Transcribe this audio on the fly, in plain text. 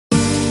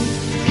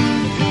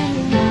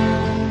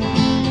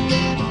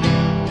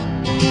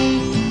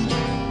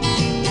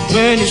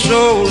When you're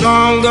so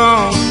long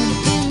gone,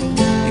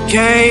 you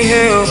can't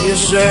help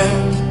yourself.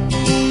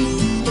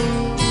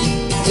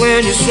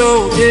 When you're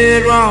so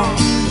dead wrong,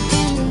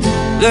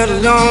 let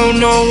alone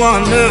no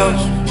one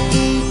else.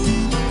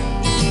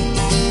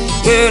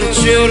 Where the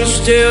children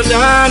still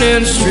down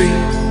in the street,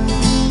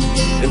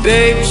 and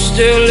baby's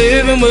still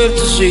living with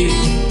the sea.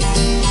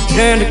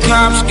 And the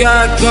cops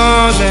got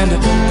guns, and the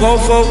poor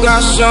folk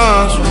got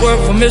sons who work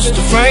for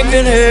Mr.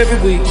 Franklin every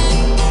week.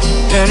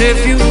 And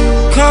if you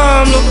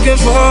come looking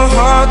for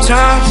hard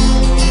times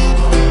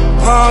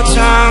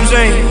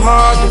ain't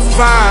hard to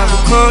find,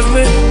 because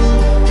we're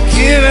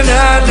giving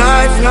that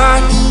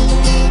lifeline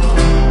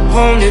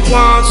only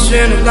once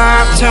in a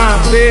lifetime.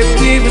 Baby,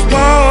 we was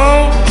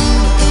born,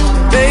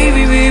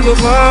 baby, we were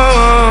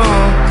born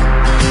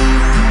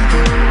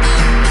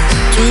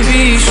to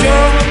be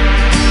sure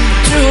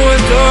to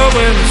endure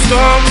when the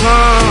storm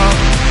comes.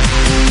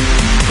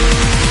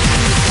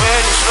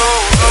 When it's so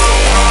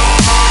long.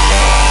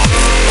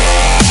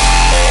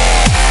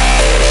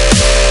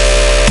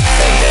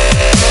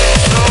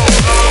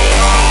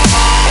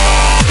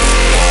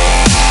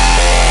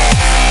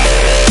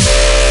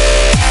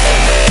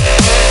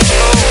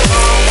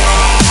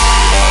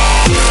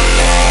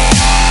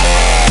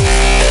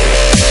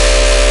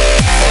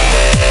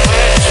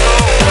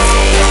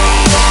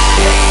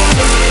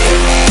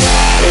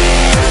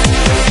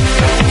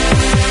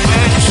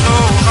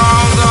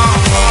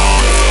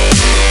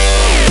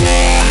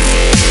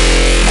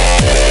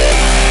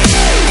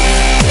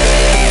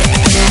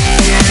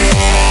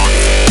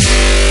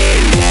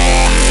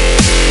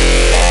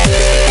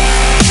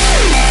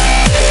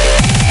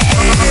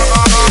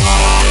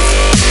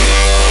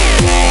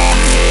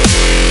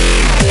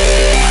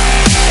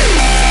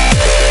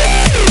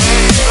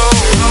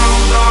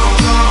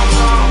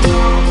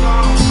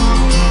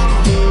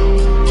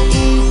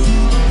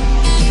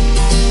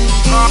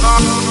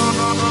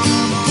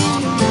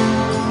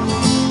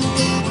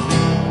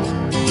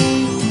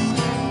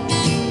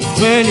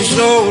 When you're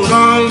so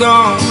long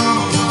gone,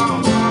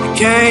 you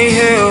can't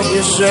help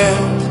yourself.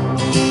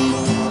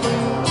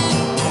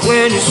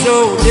 When you're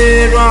so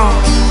dead wrong,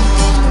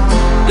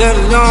 let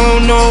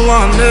alone no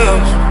one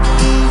else.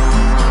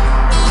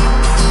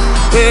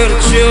 Where the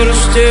children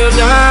still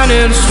down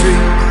in the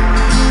street,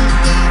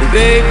 the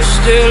baby's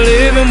still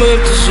living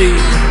with the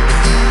sea.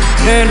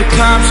 And the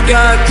cops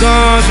got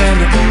guns, and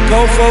the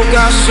poor folk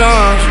got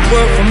sons who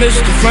work for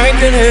Mr.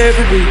 Franklin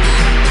every week.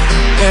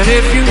 And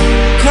if you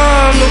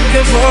come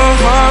looking for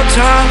hard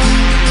times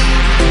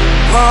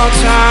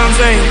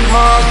ain't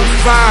hard to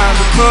find,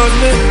 because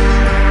we're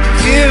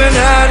giving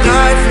that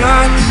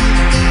lifeline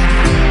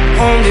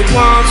only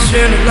once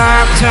in a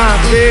lifetime.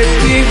 Baby,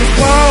 we were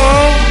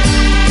born,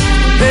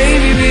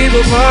 baby, we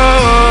were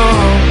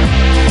born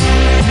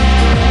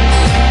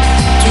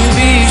to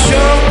be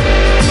sure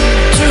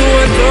to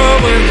endure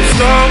when the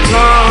storm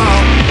comes.